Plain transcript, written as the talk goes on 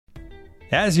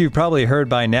As you've probably heard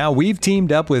by now, we've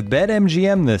teamed up with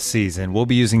BetMGM this season. We'll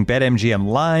be using BetMGM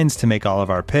lines to make all of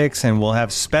our picks, and we'll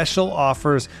have special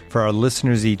offers for our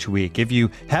listeners each week. If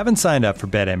you haven't signed up for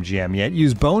BetMGM yet,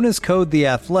 use bonus code The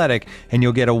Athletic, and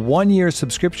you'll get a 1-year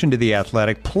subscription to The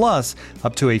Athletic, plus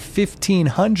up to a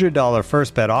 $1,500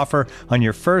 first bet offer on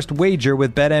your first wager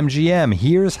with BetMGM.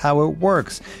 Here's how it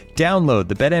works. Download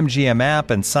the BetMGM app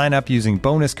and sign up using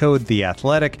bonus code The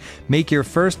Athletic. Make your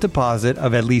first deposit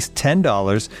of at least $10.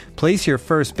 Place your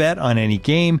first bet on any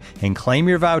game and claim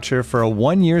your voucher for a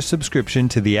 1-year subscription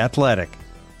to The Athletic.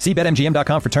 See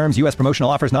BetMGM.com for terms. U.S. promotional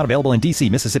offers not available in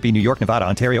D.C., Mississippi, New York, Nevada,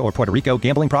 Ontario, or Puerto Rico.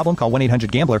 Gambling problem? Call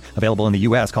 1-800-GAMBLER. Available in the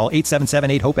U.S. Call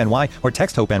 877-8-HOPE-NY or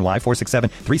text HOPE-NY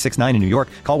 467-369 in New York.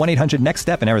 Call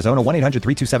 1-800-NEXT-STEP in Arizona.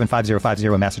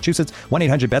 1-800-327-5050 in Massachusetts.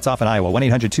 1-800-BETS-OFF in Iowa.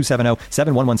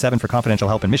 1-800-270-7117 for confidential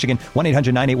help in Michigan.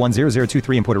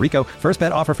 1-800-981-0023 in Puerto Rico. First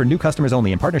bet offer for new customers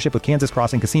only in partnership with Kansas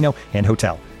Crossing Casino and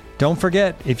Hotel. Don't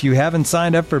forget, if you haven't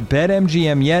signed up for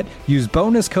BetMGM yet, use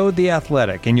bonus code The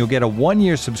Athletic, and you'll get a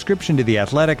 1-year subscription to The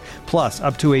Athletic, plus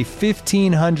up to a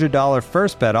 $1,500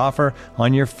 first bet offer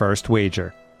on your first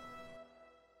wager.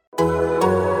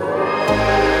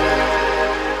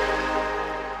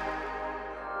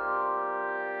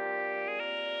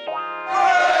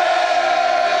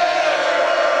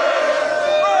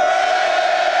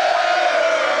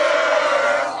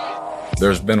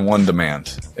 There's been one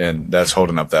demand, and that's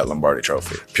holding up that Lombardi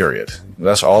trophy, period.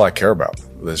 That's all I care about,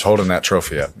 is holding that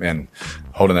trophy up and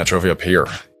holding that trophy up here.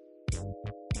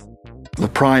 The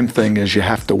prime thing is you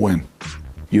have to win.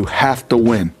 You have to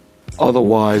win.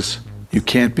 Otherwise, you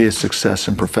can't be a success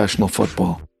in professional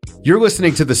football. You're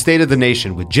listening to The State of the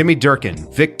Nation with Jimmy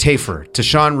Durkin, Vic Tafur,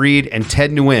 Tashawn Reed, and Ted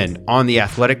Nguyen on the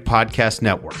Athletic Podcast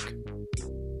Network.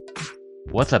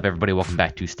 What's up, everybody? Welcome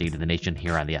back to State of the Nation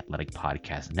here on the Athletic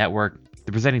Podcast Network.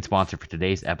 The presenting sponsor for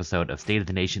today's episode of State of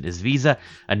the Nation is Visa,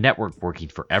 a network working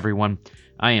for everyone.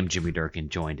 I am Jimmy Durkin,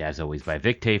 joined as always by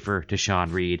Vic Tafur,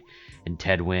 Tashawn Reed, and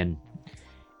Ted Nguyen.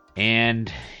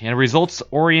 And in a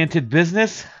results-oriented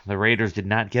business, the Raiders did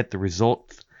not get the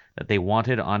results that they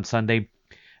wanted on Sunday.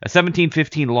 A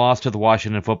 17-15 loss to the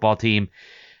Washington football team,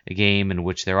 a game in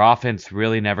which their offense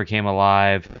really never came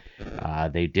alive.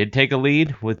 They did take a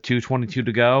lead with 2:22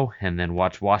 to go, and then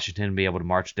watch Washington be able to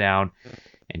march down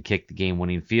and kick the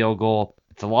game-winning field goal.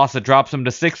 It's a loss that drops them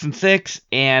to 6-6,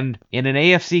 and in an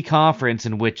AFC conference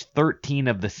in which 13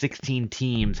 of the 16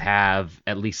 teams have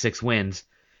at least 6 wins,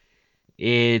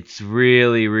 it's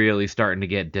really, really starting to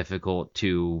get difficult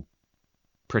to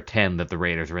pretend that the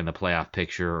Raiders are in the playoff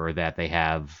picture or that they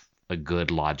have a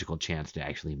good logical chance to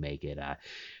actually make it.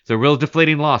 It's a real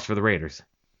deflating loss for the Raiders.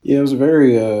 Yeah, it was a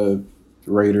very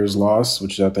Raiders loss,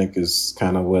 which I think is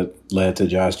kind of what led to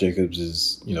Josh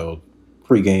Jacobs'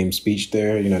 pre-game speech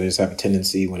there. They just have a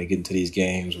tendency when they get into these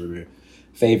games where they're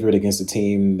favored against a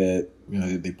team that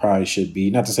they probably should be.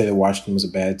 Not to say that Washington was a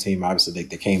bad team. Obviously,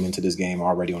 they came into this game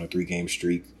already on a 3-game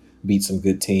streak, beat some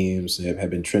good teams, have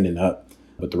been trending up.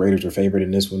 But the Raiders were favored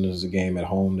in this one. This is a game at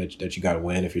home that you got to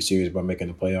win if you're serious about making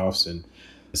the playoffs. And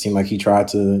it seemed like he tried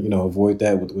to, avoid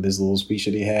that with his little speech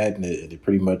that he had, and it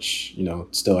pretty much,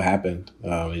 still happened.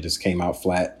 It just came out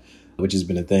flat, which has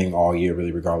been a thing all year,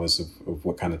 really, regardless of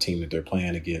what kind of team that they're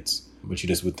playing against. But you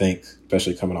just would think,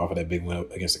 especially coming off of that big win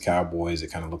against the Cowboys,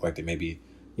 it kind of looked like they maybe,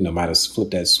 might have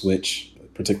flipped that switch,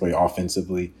 particularly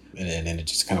offensively. And then it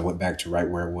just kind of went back to right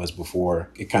where it was before.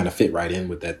 It kind of fit right in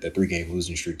with that 3-game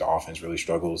losing streak. The offense really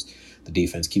struggles. The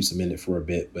defense keeps them in it for a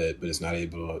bit, but it's not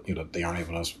able to, they aren't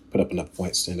able to put up enough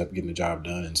points to end up getting the job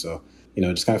done. And so, it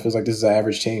just kind of feels like this is an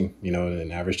average team,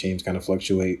 and average teams kind of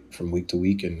fluctuate from week to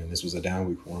week, and this was a down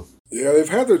week for them. Yeah, they've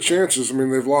had their chances. I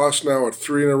mean, they've lost now at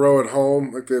 3 in a row at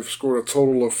home. Like they've scored a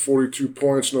total of 42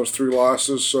 points in those 3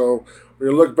 losses. So when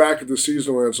you look back at the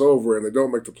season when it's over and they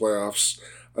don't make the playoffs,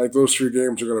 I think those 3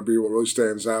 games are going to be what really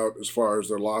stands out as far as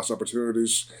their lost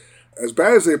opportunities. As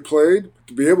bad as they played,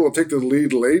 to be able to take the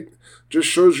lead late just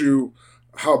shows you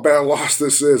how bad a loss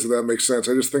this is, if that makes sense.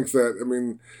 I just think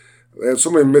that, they had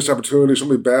so many missed opportunities, so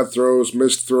many bad throws,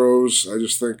 missed throws. I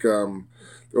just think the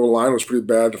O-line was pretty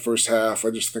bad the first half. I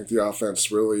just think the offense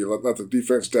really let the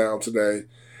defense down today.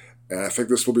 And I think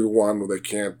this will be one where they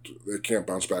can't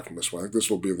bounce back from this one. I think this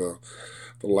will be the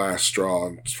last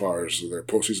straw as far as their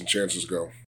postseason chances go.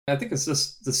 I think it's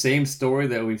just the same story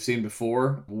that we've seen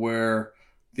before, where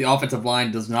the offensive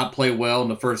line does not play well in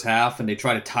the first half, and they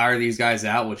try to tire these guys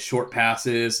out with short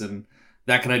passes and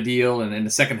that kind of deal. And in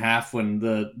the second half, when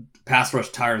the pass rush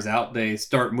tires out, they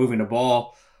start moving the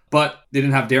ball. But they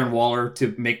didn't have Darren Waller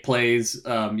to make plays,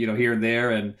 here and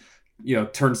there, and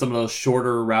turn some of those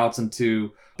shorter routes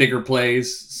into bigger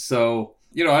plays. So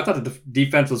I thought the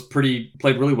defense played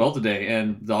really well today,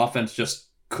 and the offense just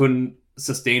couldn't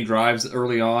sustain drives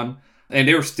early on, and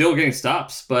they were still getting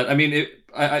stops. But I mean,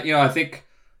 I think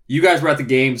you guys were at the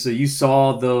game, so you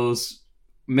saw those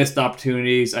missed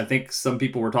opportunities. I think some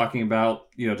people were talking about,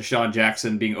 DeSean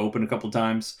Jackson being open a couple of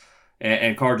times,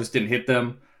 and Carr just didn't hit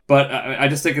them. But I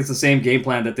just think it's the same game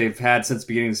plan that they've had since the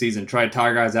beginning of the season. Try to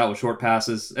tire guys out with short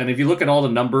passes. And if you look at all the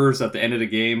numbers at the end of the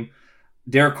game,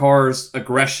 Derek Carr's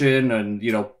aggression and,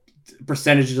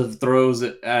 percentages of throws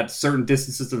at certain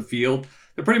distances of the field,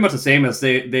 they're pretty much the same as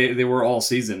they were all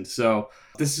season. So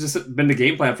this has just been the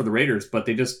game plan for the Raiders, but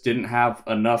they just didn't have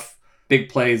enough big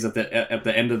plays in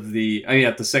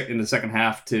the second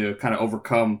half to kind of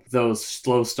overcome those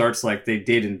slow starts like they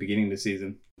did in the beginning of the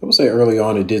season. I would say early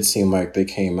on, it did seem like they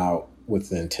came out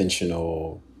with an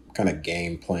intentional kind of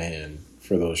game plan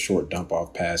for those short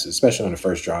dump-off passes, especially on the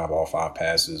first drive. All 5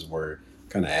 passes were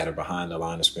kind of at or behind the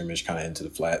line of scrimmage, kind of into the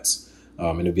flats.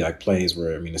 And it'd be like plays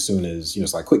where, as soon as,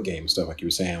 it's like quick game stuff, like you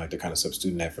were saying, like they're kind of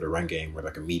substituting that for the run game where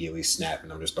like immediately snap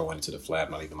and I'm just throwing it to the flat,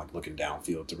 not even like looking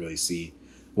downfield to really see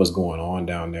what's going on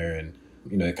down there. And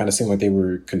it kind of seemed like they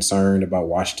were concerned about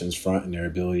Washington's front and their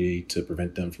ability to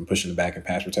prevent them from pushing the back in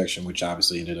pass protection, which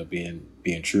obviously ended up being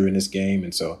true in this game.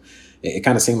 And so it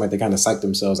kind of seemed like they kind of psyched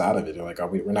themselves out of it. They're like,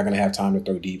 we're not going to have time to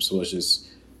throw deep, so let's just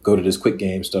go to this quick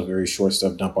game stuff, very short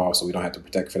stuff, dump off, so we don't have to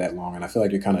protect for that long. And I feel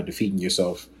like you're kind of defeating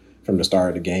yourself from the start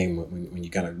of the game when you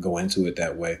kind of go into it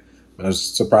that way. But I was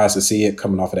surprised to see it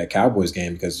coming off of that Cowboys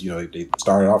game because, they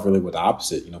started off really with the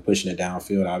opposite, pushing it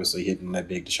downfield, obviously hitting that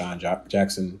big DeSean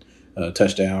Jackson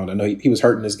touchdown. I know he was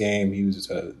hurt in this game. He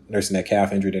was nursing that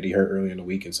calf injury that he hurt earlier in the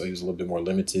week, and so he was a little bit more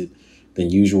limited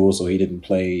than usual. So he didn't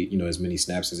play, as many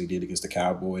snaps as he did against the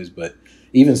Cowboys. But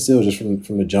even still, just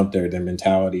from the jump there, their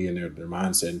mentality and their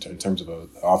mindset in terms of an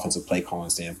offensive play calling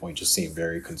standpoint just seemed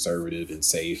very conservative and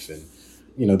safe.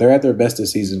 And they're at their best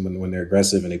this season when they're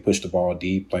aggressive and they push the ball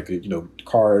deep. Like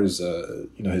Carr's,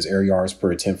 his air yards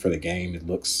per attempt for the game, it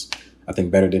looks, I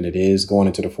think, better than it is. Going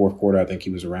into the fourth quarter, I think he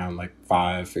was around like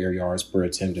 5 air yards per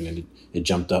attempt, and then it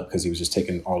jumped up because he was just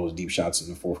taking all those deep shots in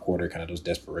the fourth quarter, kind of those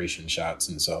desperation shots.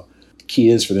 And so the key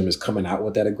is for them is coming out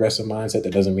with that aggressive mindset.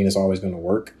 That doesn't mean it's always going to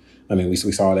work. We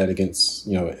saw that against,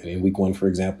 in week 1, for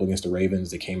example, against the Ravens.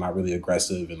 They came out really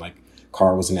aggressive and like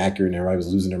Carr was inaccurate and everybody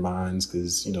was losing their minds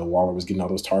because, Waller was getting all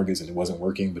those targets and it wasn't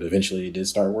working, but eventually it did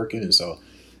start working. And so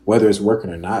whether it's working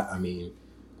or not,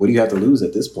 what do you have to lose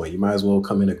at this point? You might as well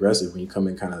come in aggressive. When you come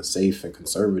in kind of safe and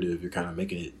conservative, you're kind of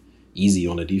making it easy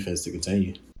on the defense to contain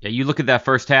you. Yeah, you look at that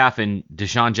first half and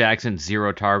DeSean Jackson,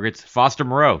 0 targets. Foster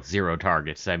Moreau, 0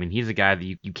 targets. He's a guy that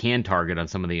you can target on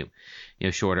some of the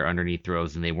shorter underneath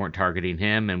throws, and they weren't targeting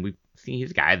him. And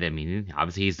he's a guy that,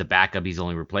 obviously he's the backup. He's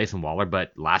only replacing Waller.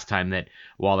 But last time that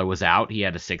Waller was out, he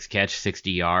had a 6-catch,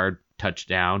 60-yard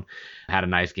touchdown, had a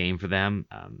nice game for them.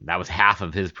 That was half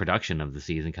of his production of the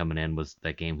season coming in was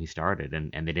that game he started.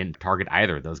 And they didn't target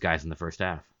either of those guys in the first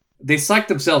half. They psyched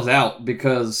themselves out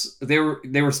because they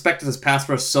respected this pass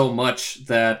rush so much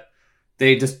that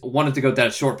they just wanted to go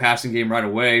that short passing game right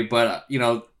away. But,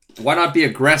 why not be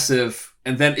aggressive?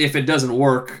 And then if it doesn't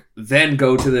work, then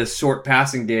go to this short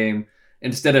passing game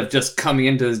instead of just coming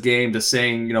into this game just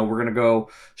saying, we're going to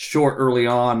go short early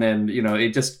on. And,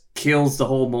 it just kills the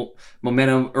whole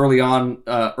momentum early on.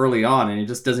 And it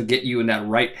just doesn't get you in that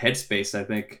right headspace, I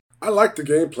think. I like the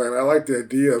game plan. I like the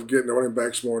idea of getting the running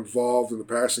backs more involved in the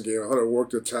passing game. I thought it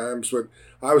worked at times, but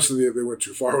obviously they went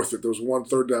too far with it. There was one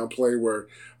third down play where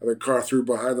I think Carr threw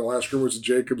behind the line of scrimmage to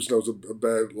Jacobs, and that was a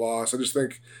bad loss. I just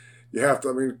think you have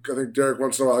to, I think Derek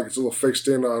once in a while gets a little fixed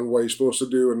in on what he's supposed to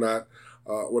do and not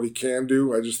what he can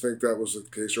do. I just think that was the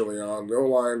case early on. The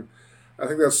O-line, I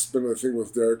think that's been the thing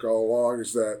with Derek all along,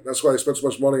 is that's why he spent so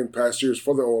much money in past years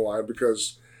for the O-line,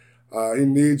 because he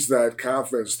needs that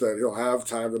confidence that he'll have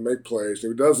time to make plays.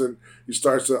 And if he doesn't, he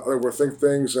starts to overthink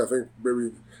things. I think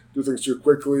maybe do things too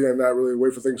quickly and not really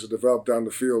wait for things to develop down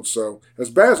the field. So as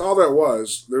bad as all that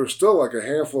was, there was still like a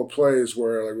handful of plays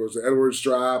where it was the Edwards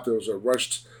drop, there was a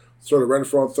rushed throw to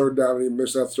Renfrow on third down and he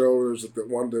missed that throw. There was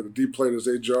the deep play to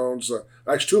Zay Jones.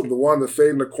 Actually, 2 of them. The one that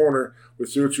fade in the corner we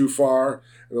threw too far,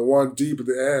 and the one deep at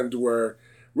the end where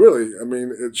really,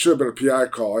 it should have been a PI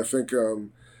call. I think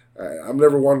I'm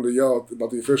never one to yell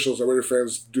about the officials. The Raider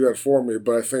fans do that for me,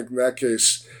 but I think in that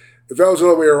case, if that was the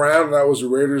other way around and that was the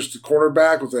Raiders'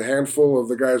 cornerback with a handful of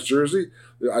the guy's jersey,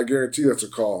 I guarantee that's a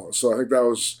call. So I think that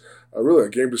was really a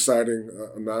game-deciding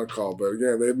non-call. But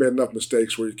again, they've made enough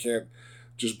mistakes where you can't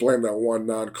just blame that one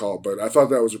non-call. But I thought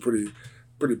that was a pretty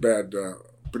bad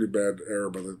error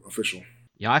by the official.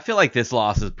 Yeah, I feel like this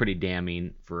loss is pretty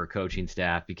damning for a coaching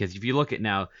staff because if you look at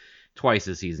now twice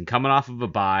this season, coming off of a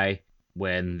bye,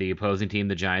 when the opposing team,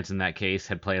 the Giants in that case,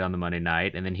 had played on the Monday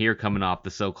night. And then here coming off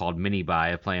the so-called mini-bye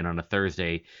of playing on a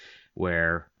Thursday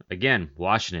where, again,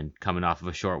 Washington coming off of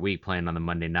a short week playing on the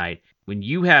Monday night. When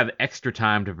you have extra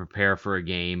time to prepare for a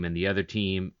game and the other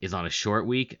team is on a short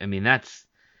week, I mean,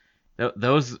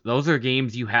 those are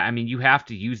games you have. I mean, you have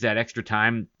to use that extra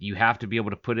time. You have to be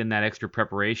able to put in that extra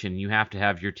preparation. You have to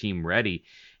have your team ready.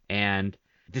 And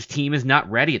this team is not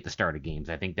ready at the start of games.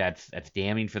 I think that's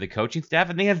damning for the coaching staff.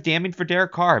 I think that's damning for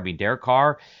Derek Carr. I mean, Derek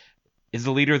Carr is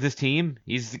the leader of this team.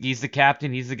 He's the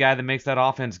captain. He's the guy that makes that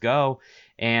offense go.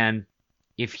 And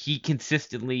if he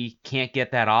consistently can't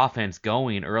get that offense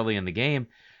going early in the game,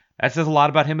 that says a lot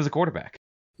about him as a quarterback.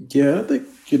 Yeah, I think,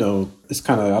 it's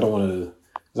kind of, I don't want to,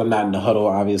 because I'm not in the huddle,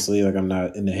 obviously. Like, I'm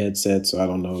not in the headset, so I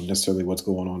don't know necessarily what's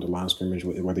going on the line of scrimmage,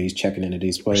 whether he's checking into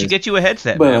these players. We should get you a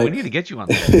headset, man. Like, we need to get you on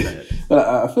the headset. But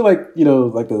I feel like,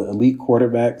 like the elite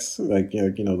quarterbacks, like,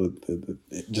 the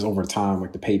just over time,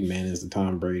 like the Peyton Mannings, the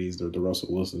Tom Brady's, the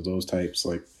Russell Wilsons, those types,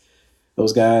 like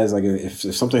those guys, like if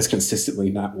something's consistently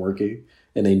not working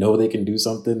and they know they can do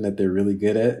something that they're really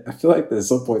good at, I feel like at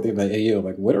some point they're like, hey,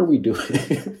 like, what are we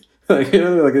doing? like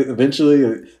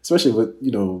eventually, especially with,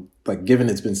 like given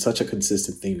it's been such a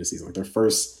consistent theme this season, like their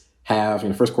first half,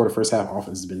 first quarter, first half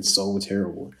offense has been so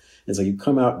terrible. It's like you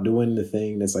come out doing the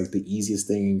thing that's like the easiest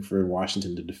thing for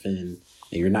Washington to defend,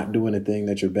 and you're not doing the thing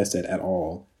that you're best at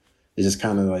all. It's just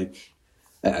kind of like,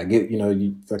 I get,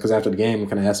 because after the game, I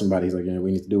kind of asked somebody, he's like,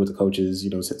 we need to do what the coaches,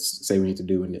 say we need to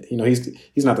do. And,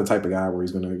 he's not the type of guy where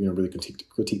he's going to, really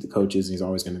critique the coaches. And he's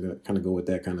always going to kind of go with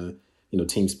that kind of,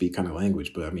 team speak kind of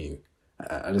language. But I mean,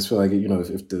 I just feel like,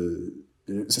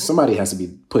 if somebody has to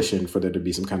be pushing for there to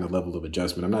be some kind of level of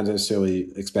adjustment. I'm not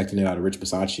necessarily expecting it out of Rich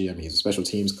Bisaccia. I mean, he's a special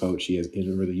teams coach. He's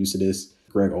been really used to this.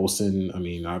 Greg Olsen, I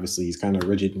mean, obviously he's kind of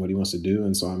rigid in what he wants to do.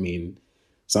 And so, I mean,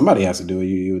 somebody has to do it.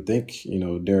 You would think,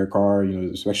 Derek Carr,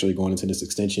 especially going into this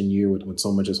extension year with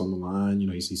so much is on the line,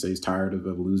 he says he's tired of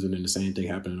losing and the same thing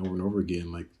happening over and over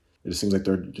again. Like, it seems like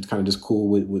they're just kind of just cool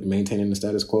with maintaining the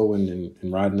status quo and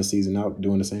riding the season out,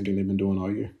 doing the same thing they've been doing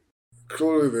all year.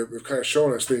 Clearly, they've kind of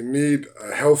shown us they need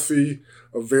a healthy,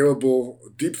 available,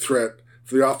 deep threat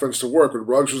for the offense to work. When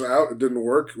Ruggs was out, it didn't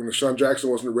work. When Deshaun Jackson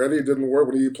wasn't ready, it didn't work.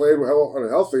 When he played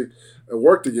unhealthy, it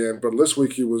worked again. But this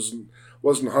week he wasn't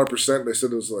 100%. They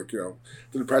said it was like,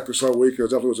 didn't practice all week. It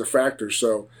definitely was a factor.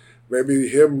 So maybe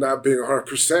him not being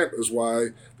 100% is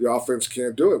why the offense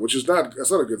can't do it,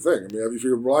 that's not a good thing. I mean, if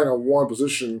you're relying on one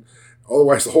position,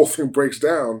 otherwise the whole thing breaks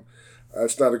down,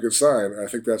 that's not a good sign. I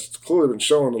think that's clearly been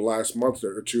shown in the last month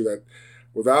or two that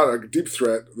without a deep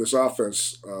threat, this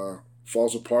offense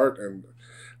falls apart and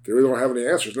they really don't have any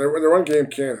answers. And the run game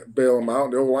can't bail them out,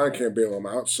 and the O-line can't bail them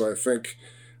out. So I think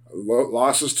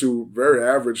losses to very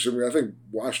average. I mean, I think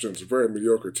Washington's a very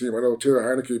mediocre team. I know Taylor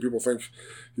Heineke, people think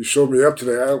he showed me up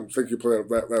today. I don't think he played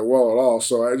that well at all.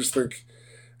 So I just think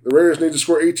the Raiders need to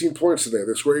score 18 points today.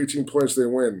 They score 18 points, they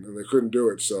win, and they couldn't do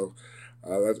it. So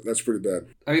that's pretty bad.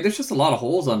 I mean, there's just a lot of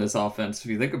holes on this offense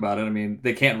if you think about it. I mean,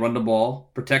 they can't run the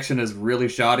ball. Protection is really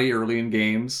shoddy early in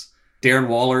games. Darren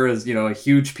Waller is, a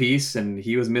huge piece, and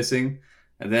he was missing.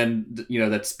 And then,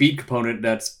 that speed component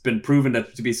that's been proven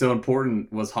to be so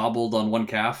important was hobbled on one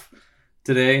calf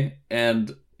today.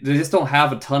 And they just don't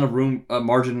have a ton of room,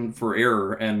 margin for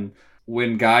error. And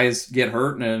when guys get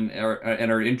hurt and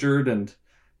are injured and,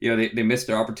 they miss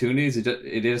their opportunities,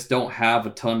 they just don't have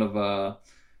a ton of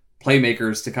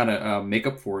playmakers to kind of make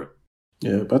up for it.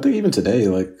 Yeah, but I think even today,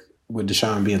 like with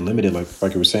Deshaun being limited,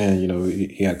 like you were saying,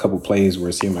 he had a couple plays where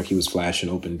it seemed like he was flashing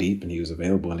open deep and he was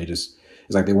available, and it's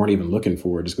like they weren't even looking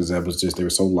for it just because they were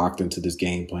so locked into this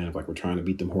game plan of like, we're trying to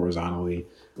beat them horizontally.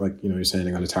 Like, you're saying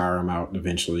they're going to tire them out, and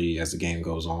eventually as the game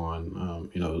goes on,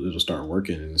 it'll start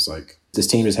working. And it's like this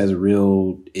team just has a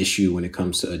real issue when it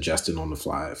comes to adjusting on the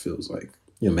fly, it feels like.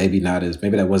 Maybe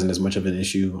that wasn't as much of an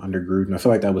issue under Gruden. I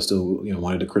feel like that was still,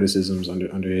 one of the criticisms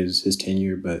under his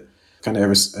tenure, but kind of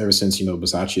ever since,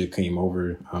 Bisaccia came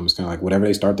over, it's kind of like whatever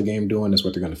they start the game doing, that's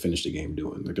what they're going to finish the game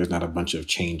doing. Like, there's not a bunch of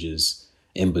changes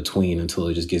in between until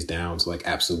it just gets down to like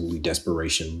absolutely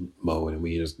desperation mode, and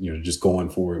we just going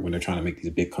for it when they're trying to make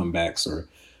these big comebacks or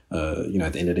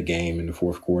at the end of the game in the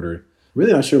fourth quarter.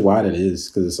 Really not sure why that is,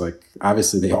 because it's like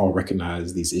obviously they all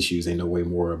recognize these issues. They know way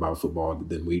more about football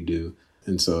than we do.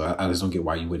 And so I just don't get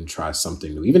why you wouldn't try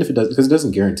something new, even if it does, because it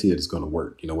doesn't guarantee that it's going to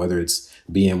work. Whether it's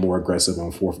being more aggressive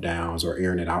on fourth downs or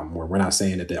airing it out more. We're not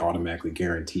saying that automatically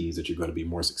guarantees that you're going to be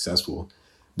more successful,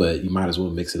 but you might as well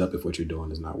mix it up if what you're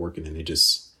doing is not working, and they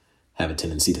just have a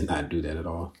tendency to not do that at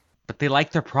all. but they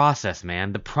like their process,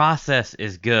 man. The process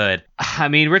is good. I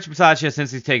mean, Rich Bisaccia,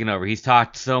 since he's taken over, he's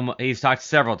talked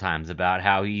several times about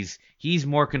how he's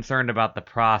more concerned about the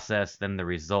process than the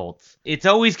results. It's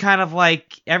always kind of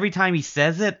like every time he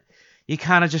says it, you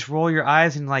kind of just roll your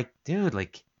eyes and like, dude,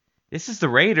 like this is the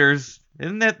Raiders.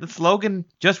 Isn't that the slogan?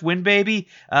 Just win, baby.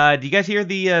 Do you guys hear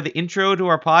the intro to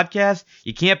our podcast?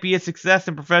 You can't be a success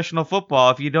in professional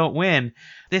football if you don't win.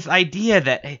 This idea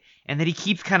that, and that he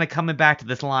keeps kind of coming back to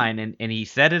this line, and he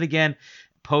said it again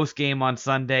post game on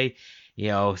Sunday.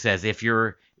 Says if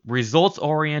you're results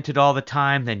oriented all the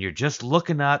time, then you're just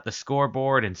looking at the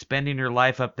scoreboard and spending your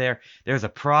life up there. There's a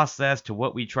process to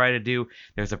what we try to do.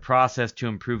 There's a process to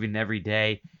improving every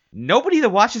day. Nobody that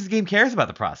watches the game cares about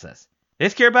the process. They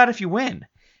just care about if you win.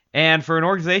 And for an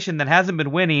organization that hasn't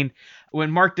been winning, when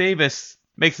Mark Davis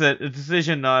makes a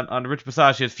decision on Rich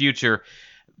Bisaccia's future,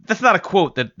 that's not a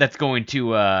quote that's going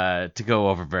to go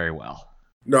over very well.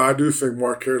 No, I do think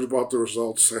Mark cares about the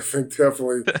results. I think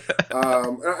definitely.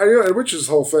 And Rich's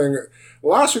whole thing,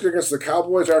 last week against the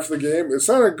Cowboys after the game, it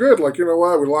sounded good. Like, you know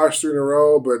what, we lost 3 in a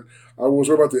row, but I was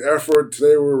worried about the effort.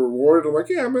 Today we were rewarded. I'm like,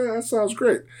 yeah, man, that sounds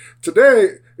great.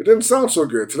 Today, it didn't sound so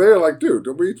good. Today, I'm like, dude,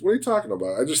 what are you talking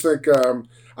about? I just think,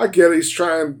 I get it. He's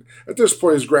trying, at this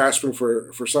point, he's grasping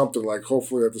for something, like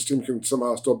hopefully that this team can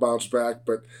somehow still bounce back.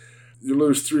 But you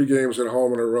lose 3 games at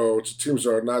home in a row. Teams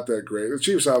are not that great. The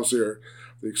Chiefs obviously are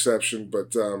the exception,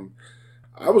 but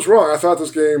I was wrong. I thought this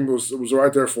game was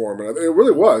right there for him, and it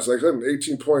really was. Like I said,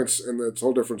 18 points, and it's a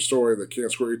whole different story. They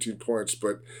can't score 18 points,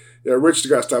 but yeah, Rich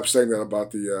got to stop saying that about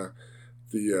the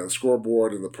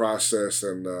scoreboard and the process,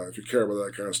 and if you care about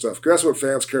that kind of stuff, because that's what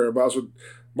fans care about. That's what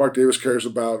Mark Davis cares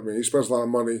about. I mean, he spends a lot of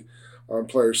money on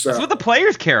players' salary. That's what the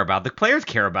players care about. The players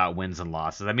care about wins and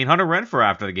losses. I mean, Hunter Renfrow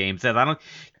after the game says, "I don't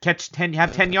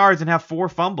have 10 yards and have 4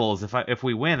 fumbles. If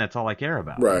we win, that's all I care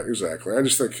about." Right, exactly. I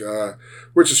just think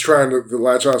Rich is trying to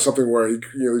latch on something where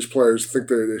these players think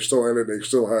they're still in it.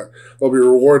 They'll be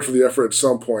rewarded for the effort at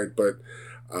some point, but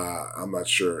I'm not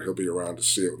sure he'll be around to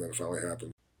see it when it finally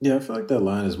happens. Yeah, I feel like that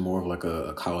line is more of like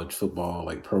a college football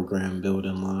like program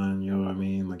building line. You know what I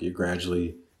mean? Like you're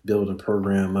gradually building a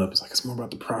program up. It's like it's more about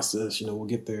the process. We'll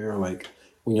get there. Like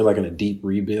when you're like in a deep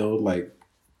rebuild, like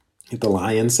if the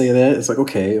Lions say that, it's like,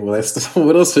 okay, well, that's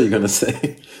what else are you gonna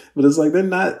say? But it's like they're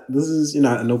not. This is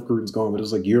I know Gruden's going, but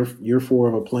it's like year 4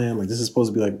 of a plan. Like this is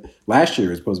supposed to be like last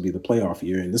year is supposed to be the playoff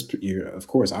year, and this year, of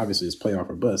course, obviously, is playoff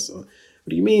or bust. So what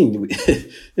do you mean?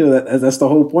 That's the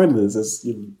whole point of this. It's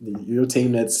you're a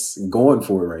team that's going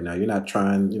for it right now. You're not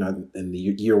trying, in the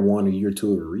year 1 or year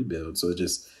 2 of a rebuild. So it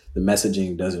just the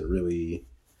messaging doesn't really,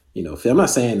 fit. I'm not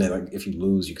saying that like if you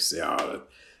lose, you can say, I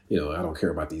don't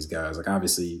care about these guys. Like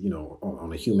obviously,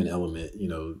 on a human element,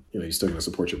 you're still going to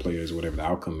support your players or whatever the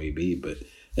outcome may be, but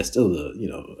that's still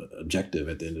the, objective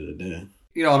at the end of the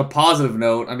day. On a positive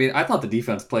note, I mean, I thought the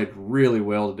defense played really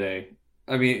well today.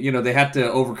 I mean, they had to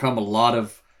overcome a lot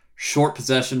of short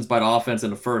possessions by the offense in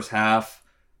the first half,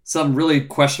 some really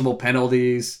questionable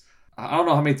penalties. I don't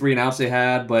know how many 3-and-outs they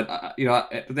had, but,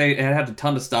 they had a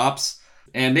ton of stops,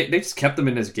 and they just kept them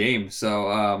in this game.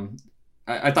 So,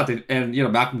 I thought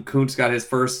Malcolm Kuntz got his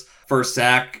first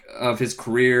sack of his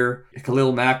career.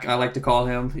 Khalil Mack, I like to call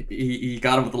him. He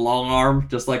got him with a long arm,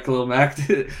 just like Khalil Mack.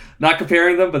 Not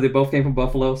comparing them, but they both came from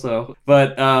Buffalo. So,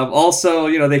 but also,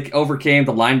 they overcame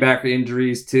the linebacker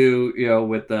injuries too.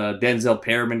 With Denzel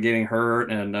Perryman getting hurt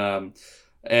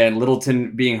and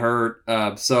Littleton being hurt.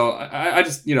 So I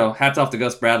just hats off to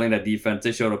Gus Bradley and that defense.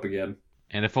 They showed up again.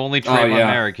 And if only Trayvon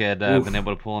Merrick had been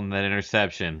able to pull in that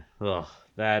interception. Ugh.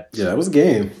 That was a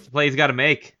game. Play he's got to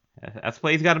make. That's the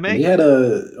play he's got to make. He had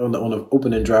on the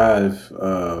opening drive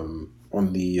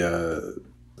on the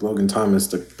Logan Thomas,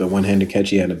 the one-handed catch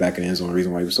he had in the back of the end zone. The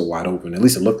reason why he was so wide open, at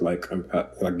least it looked like.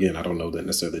 Again, I don't know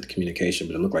necessarily the communication,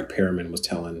 but it looked like Perriman was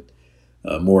telling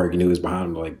Morrig, he was behind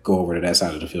him, to like go over to that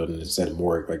side of the field, and instead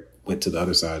Morrig like went to the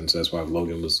other side, and so that's why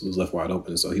Logan was left wide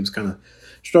open. So he was kind of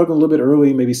struggling a little bit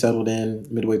early, maybe settled in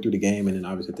midway through the game, and then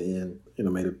obviously at the end,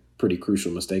 made a pretty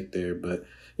crucial mistake there. But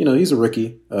he's a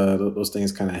rookie. Those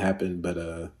things kind of happen, but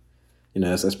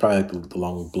that's probably like the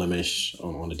long blemish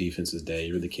on the defense's day.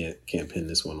 You really can't pin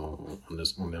this one on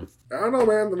them. I don't know,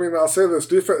 man. I mean, I'll say this: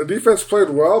 the defense played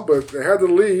well, but they had the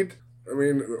lead. I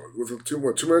mean, with 2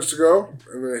 minutes to go,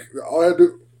 and all I had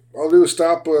to do was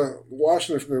stop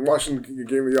Washington. And Washington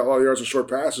gave me all the yards and short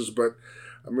passes, but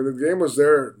I mean, the game was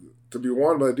there to be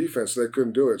won by the defense. They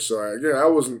couldn't do it. So again, I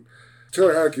wasn't.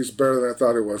 Taylor Heinicke's better than I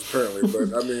thought he was, apparently.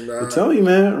 But I mean, I'm telling you,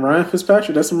 man, Ryan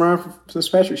Fitzpatrick. That's some Ryan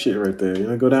Fitzpatrick shit right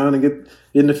there. Go down and get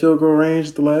in the field goal range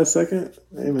at the last second.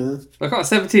 Hey, man. Look,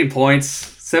 17 points.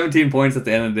 17 points at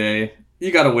the end of the day.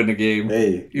 You got to win the game.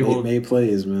 Hey, made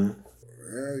plays, man.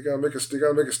 Yeah, you gotta make a stand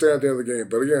at the end of the game.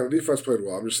 But again, the defense played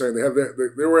well. I'm just saying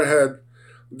they were ahead.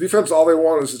 The defense, all they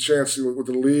wanted is a chance with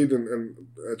the lead and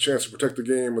a chance to protect the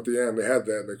game at the end. They had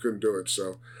that and they couldn't do it.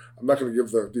 So I'm not going to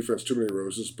give the defense too many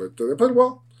roses, but they played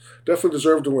well. Definitely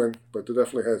deserved to win, but they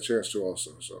definitely had a chance to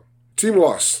also. So team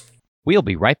loss. We'll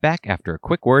be right back after a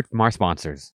quick word from our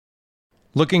sponsors.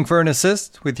 Looking for an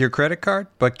assist with your credit card,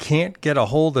 but can't get a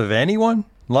hold of anyone?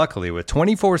 Luckily, with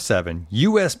 24/7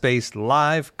 US-based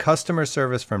live customer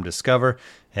service from Discover,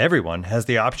 everyone has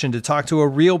the option to talk to a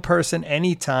real person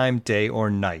anytime, day or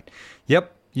night.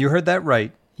 Yep, you heard that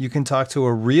right. You can talk to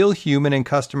a real human in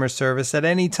customer service at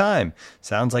any time.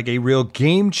 Sounds like a real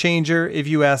game changer if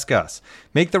you ask us.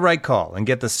 Make the right call and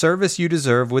get the service you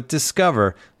deserve with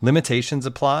Discover. Limitations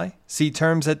apply. See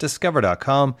terms at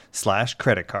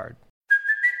discover.com/creditcard.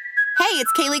 Hey,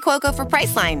 it's Kaylee Cuoco for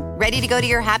Priceline. Ready to go to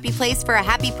your happy place for a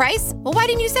happy price? Well, why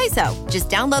didn't you say so? Just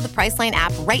download the Priceline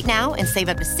app right now and save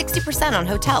up to 60% on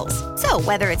hotels. So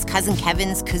whether it's Cousin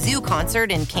Kevin's Kazoo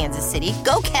Concert in Kansas City,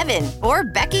 go Kevin, or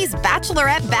Becky's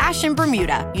Bachelorette Bash in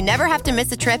Bermuda, you never have to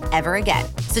miss a trip ever again.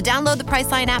 So download the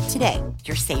Priceline app today.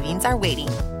 Your savings are waiting.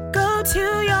 Go to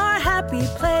your happy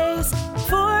place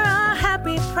for a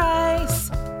happy price.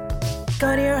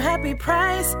 Go to your happy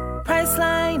price,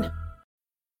 Priceline.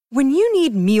 When you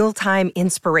need mealtime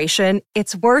inspiration,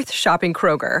 it's worth shopping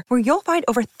Kroger, where you'll find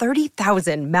over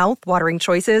 30,000 mouth-watering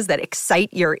choices that excite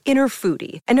your inner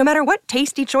foodie. And no matter what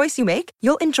tasty choice you make,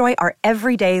 you'll enjoy our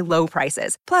everyday low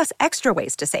prices, plus extra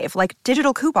ways to save, like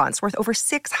digital coupons worth over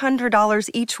 $600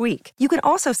 each week. You can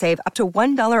also save up to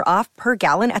 $1 off per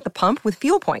gallon at the pump with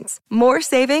fuel points. More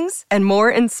savings and more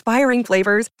inspiring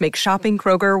flavors make shopping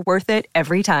Kroger worth it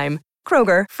every time.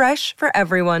 Kroger, fresh for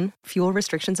everyone. Fuel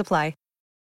restrictions apply.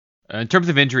 In terms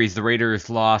of injuries, the Raiders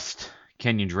lost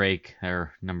Kenyon Drake,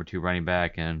 their number 2 running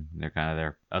back, and they're kind of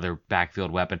their other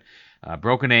backfield weapon.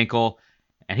 Broken ankle,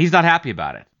 and he's not happy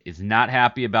about it. He's not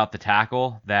happy about the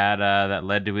tackle that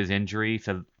led to his injury.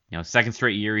 So, second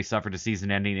straight year he suffered a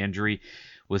season-ending injury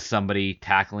with somebody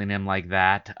tackling him like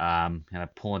that, kind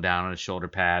of pulling down on his shoulder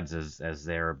pads as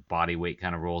their body weight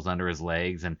kind of rolls under his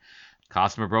legs, and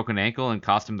cost him a broken ankle and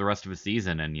cost him the rest of his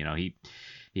season. And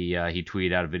he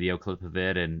tweeted out a video clip of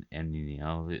it and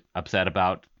upset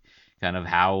about kind of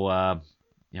how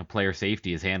player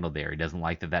safety is handled there. He doesn't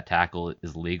like that tackle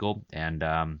is legal, and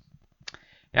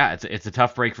it's a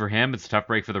tough break for him. It's a tough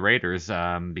break for the Raiders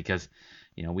because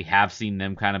we have seen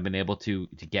them kind of been able to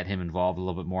get him involved a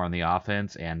little bit more on the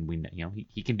offense, and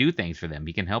he can do things for them.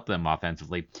 He can help them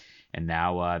offensively, and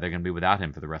now they're going to be without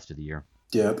him for the rest of the year.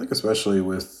 Yeah, I think especially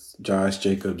with Josh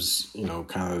Jacobs,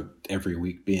 kind of every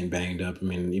week being banged up. I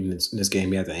mean, even in this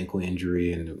game, he had the ankle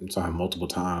injury and saw him multiple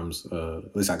times.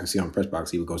 At least I could see on press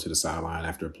box, he would go to the sideline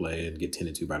after a play and get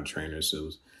tended to by the trainer. So it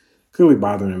was clearly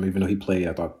bothering him, even though he played,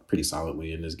 I thought, pretty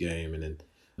solidly in this game. And then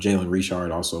Jalen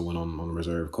Richard also went on the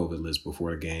reserve COVID list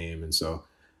before the game. And so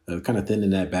kind of thin in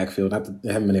that backfield. Not that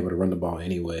they haven't been able to run the ball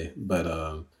anyway, but,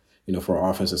 for an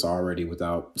offense that's already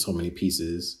without so many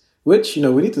pieces, which,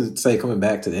 we need to say coming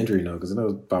back to the injury note, because I know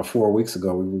about 4 weeks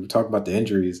ago we were talking about the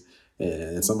injuries,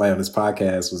 and somebody on this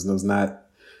podcast was not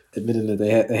admitting that they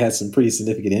had some pretty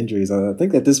significant injuries. I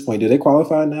think at this point, do they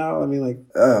qualify now? I mean,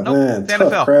 nope, man, it's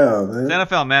tough NFL. crowd, man. It's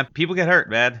NFL, man. People get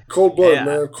hurt, man. Cold blood,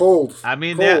 man. Cold. I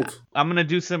mean, cold. I'm going to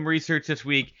do some research this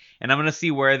week, and I'm going to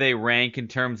see where they rank in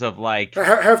terms of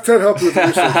Have Ted help you with the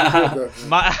research.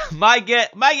 my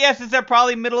guess is they're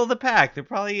probably middle of the pack. They're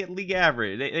probably at league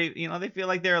average. They feel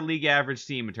like they're a league average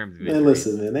team in terms of injuries. Man,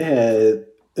 listen, man, they had,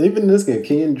 even in this game,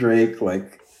 Kenyon Drake,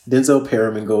 Denzel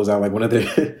Perriman goes out, one of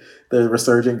their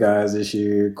resurgent guys this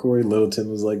year. Corey Littleton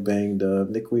was banged up.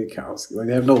 Nick Wiatkowski.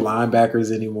 They have no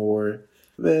linebackers anymore.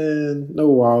 Man, no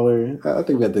Waller. I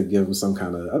think we have to give them some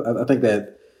kind of. I think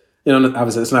that,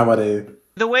 obviously it's not why they.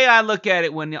 The way I look at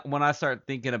it when I start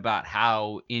thinking about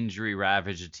how injury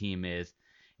ravaged a team is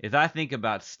I think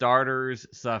about starters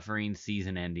suffering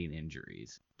season-ending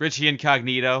injuries. Richie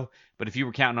Incognito, but if you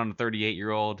were counting on a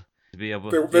 38-year-old to be able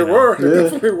to... They were. They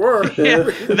definitely were. Yeah,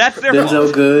 that's their fault.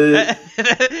 Denzel Good.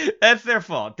 That's their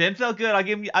fault. Denzel Good, I'll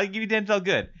give you Denzel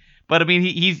Good. But, I mean,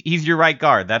 he's your right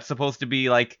guard. That's supposed to be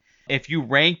if you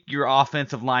rank your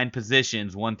offensive line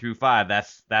positions 1 through 5,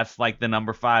 that's the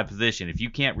number 5 position. If you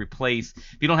can't replace,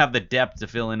 if you don't have the depth to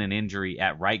fill in an injury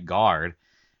at right guard,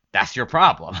 that's your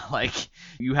problem. Like,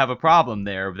 you have a problem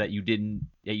there that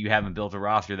you haven't built a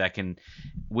roster that can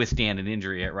withstand an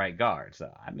injury at right guard.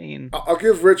 So, I mean, I'll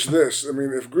give Rich this. I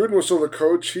mean, if Gruden was still the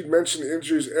coach, he'd mention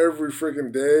injuries every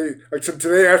freaking day. Like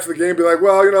today after the game, be like,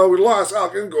 well, we lost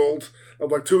Alec Ingold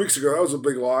like 2 weeks ago. That was a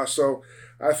big loss. So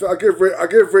I'll give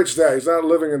Rich that. He's not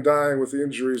living and dying with the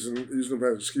injuries and using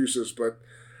them as excuses. But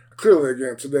clearly,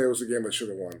 again, today was the game they should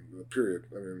have won, period.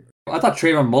 I mean, I thought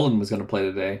Trayvon Mullen was going to play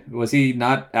today. Was he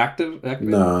not active?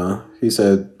 Nah, he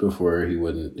said before he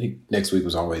wouldn't. Next week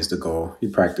was always the goal. He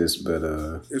practiced, but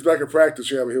he's back in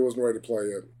practice, yeah, but he wasn't ready to play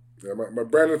yet. Yeah, my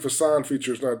Brandon Fasson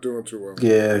feature is not doing too well.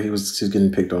 Yeah, he's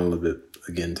getting picked on a little bit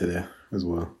again today as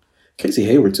well. Casey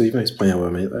Hayward too, he's playing well,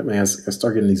 man. That man has to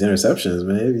start getting these interceptions,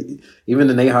 man. Even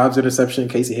the Nate Hobbs interception,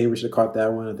 Casey Hayward should have caught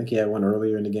that one. I think he had one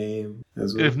earlier in the game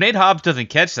as well. If Nate Hobbs doesn't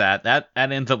catch that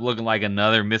ends up looking like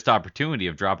another missed opportunity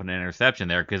of dropping an interception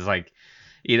there. Because, like,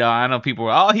 I know people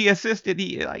were, he assisted.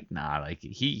 He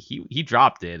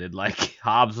dropped it, and like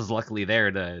Hobbs was luckily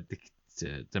there to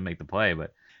make the play.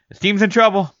 But his team's in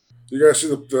trouble. You guys see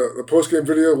the post game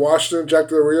video of Washington, Jack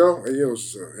Del Rio? He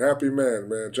was a happy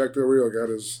man. Jack Del Rio got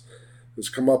his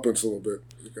comeuppance a little bit.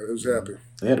 He was happy.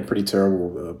 They had a pretty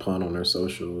terrible pun on their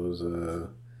socials.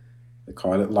 They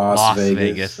called it Las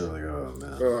Vegas. So like, oh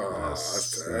man, that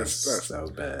was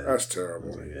bad. That's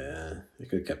terrible. Yeah, they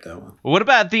could have kept that one. Well, what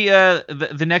about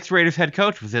the next Raiders head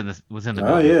coach was in the building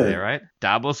today, right?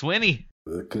 Dabo Swinney.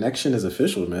 The connection is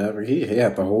official, man. He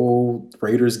had the whole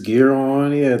Raiders gear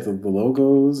on. He had the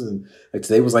logos, and like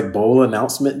today was like bowl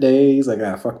announcement day. He's like,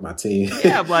 fuck my team.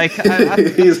 Yeah, like,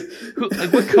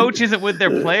 what coach isn't with their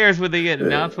players when they get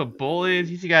announced what bowl is?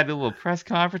 You got to do a little press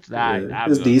conference.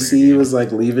 His DC was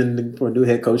like leaving for a new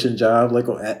head coaching job. Like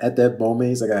at that moment,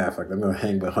 he's like, fuck, I'm gonna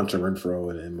hang with Hunter Renfrow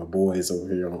and my boys over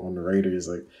here on the Raiders.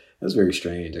 Like, that's very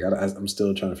strange. Like, I'm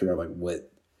still trying to figure out like what.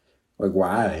 Like,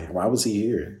 why? Why was he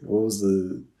here? What was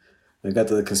I got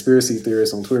the conspiracy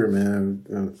theorists on Twitter,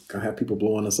 man. Gonna have people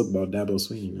blowing us up about Dabo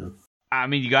Swinney, man. I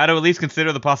mean, you got to at least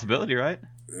consider the possibility, right?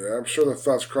 Yeah, I'm sure the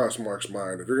thoughts cross Mark's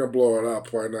mind. If you're gonna blow it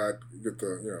up, why not get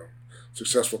the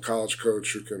successful college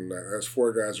coach who can has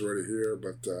 4 guys already here?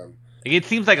 But it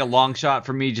seems like a long shot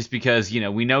for me, just because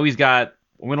we know we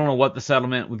don't know what the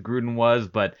settlement with Gruden was,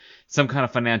 but some kind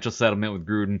of financial settlement with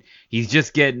Gruden. He's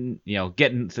just getting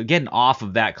off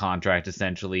of that contract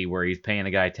essentially, where he's paying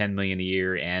a guy $10 million a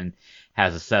year and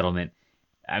has a settlement.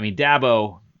 I mean,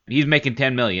 Dabo, he's making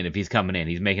 $10 million if he's coming in.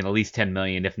 He's making at least $10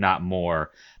 million, if not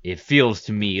more. It feels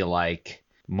to me like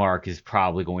Mark is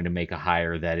probably going to make a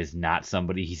hire that is not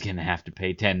somebody he's going to have to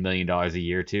pay $10 million a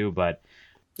year to. But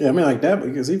yeah, I mean, like Dabo,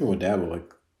 because even with Dabo,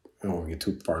 like, I don't want to get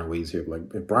too far in the weeds here, but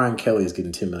like if Brian Kelly is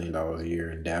getting $10 million a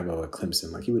year and Dabo at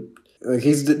Clemson, like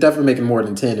he's definitely making more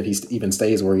than 10 if he even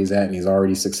stays where he's at and he's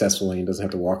already successful and he doesn't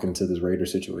have to walk into this Raider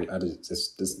situation.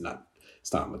 It's not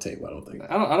on the table, I don't think.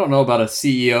 I don't know about a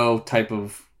CEO type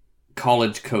of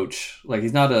college coach. Like,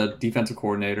 he's not a defensive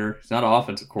coordinator. He's not an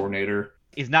offensive coordinator.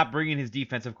 He's not bringing his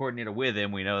defensive coordinator with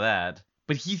him. We know that.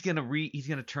 But he's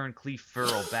gonna turn Cleve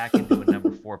Farrell back into a number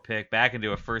 4 pick, back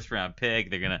into a first-round pick.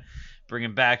 They're gonna bring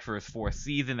him back for his 4th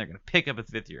season. They're going to pick up his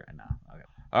 5th year. I know. Okay.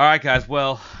 All right, guys.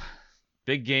 Well,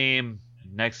 big game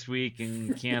next week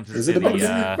in Kansas City. Must-win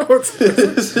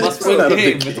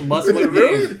game. It's a must-win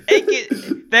game.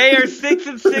 They are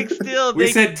 6-6 still. We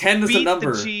said 10 was the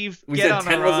number. We said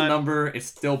 10 was the number. It's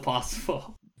still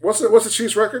possible. What's the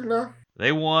Chiefs' record now?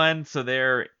 They won, so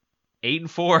they're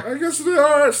 8-4. I guess they're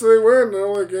all right. So they win. They're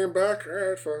only a game back. All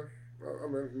right, fine. I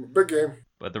mean, big game.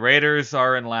 But the Raiders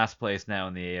are in last place now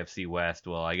in the AFC West.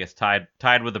 Well, I guess tied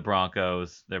with the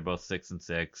Broncos. They're both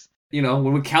 6-6.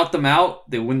 When we count them out,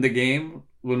 they win the game.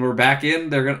 When we're back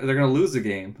in, they're gonna lose the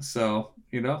game. So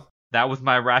that was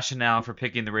my rationale for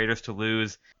picking the Raiders to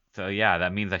lose. So yeah,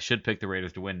 that means I should pick the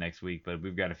Raiders to win next week. But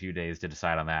we've got a few days to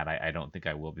decide on that. I don't think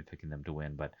I will be picking them to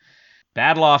win. But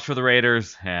bad loss for the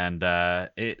Raiders, and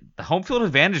the home field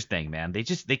advantage thing, man. They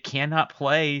cannot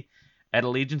play at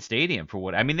Allegiant Stadium for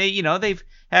what I mean. They've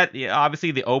had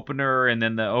obviously the opener and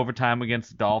then the overtime against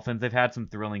the Dolphins. They've had some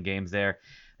thrilling games there.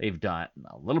 They've done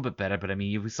a little bit better, but I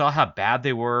mean, we saw how bad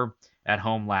they were at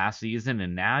home last season,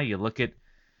 and now you look at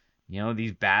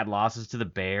these bad losses to the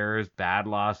Bears, bad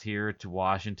loss here to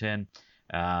Washington.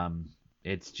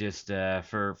 It's just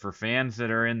for fans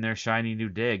that are in their shiny new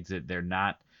digs that they're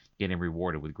not getting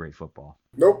rewarded with great football.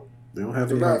 Nope, they don't have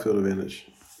the home field advantage.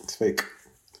 It's fake.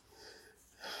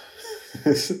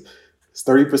 It's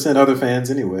 30% other fans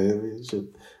anyway. I mean,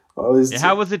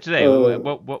 how was it today? It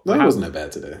wasn't that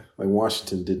bad today. Like,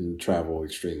 Washington didn't travel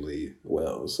extremely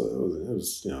well, so it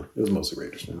was mostly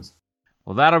Raiders fans.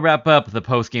 Well, that'll wrap up the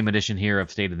post-game edition here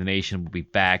of State of the Nation. We'll be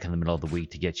back in the middle of the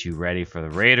week to get you ready for the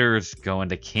Raiders going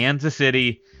to Kansas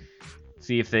City.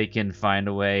 See if they can find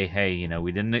a way. Hey,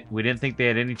 we didn't think they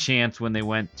had any chance when they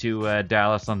went to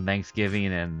Dallas on Thanksgiving,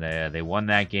 and they won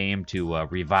that game to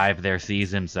revive their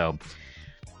season. So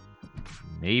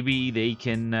maybe they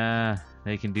can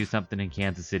do something in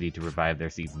Kansas City to revive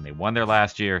their season. They won their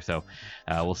last year, so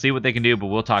we'll see what they can do. But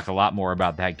we'll talk a lot more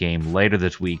about that game later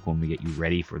this week when we get you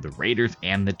ready for the Raiders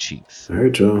and the Chiefs. All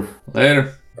right, Joe.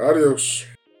 Later. Adios.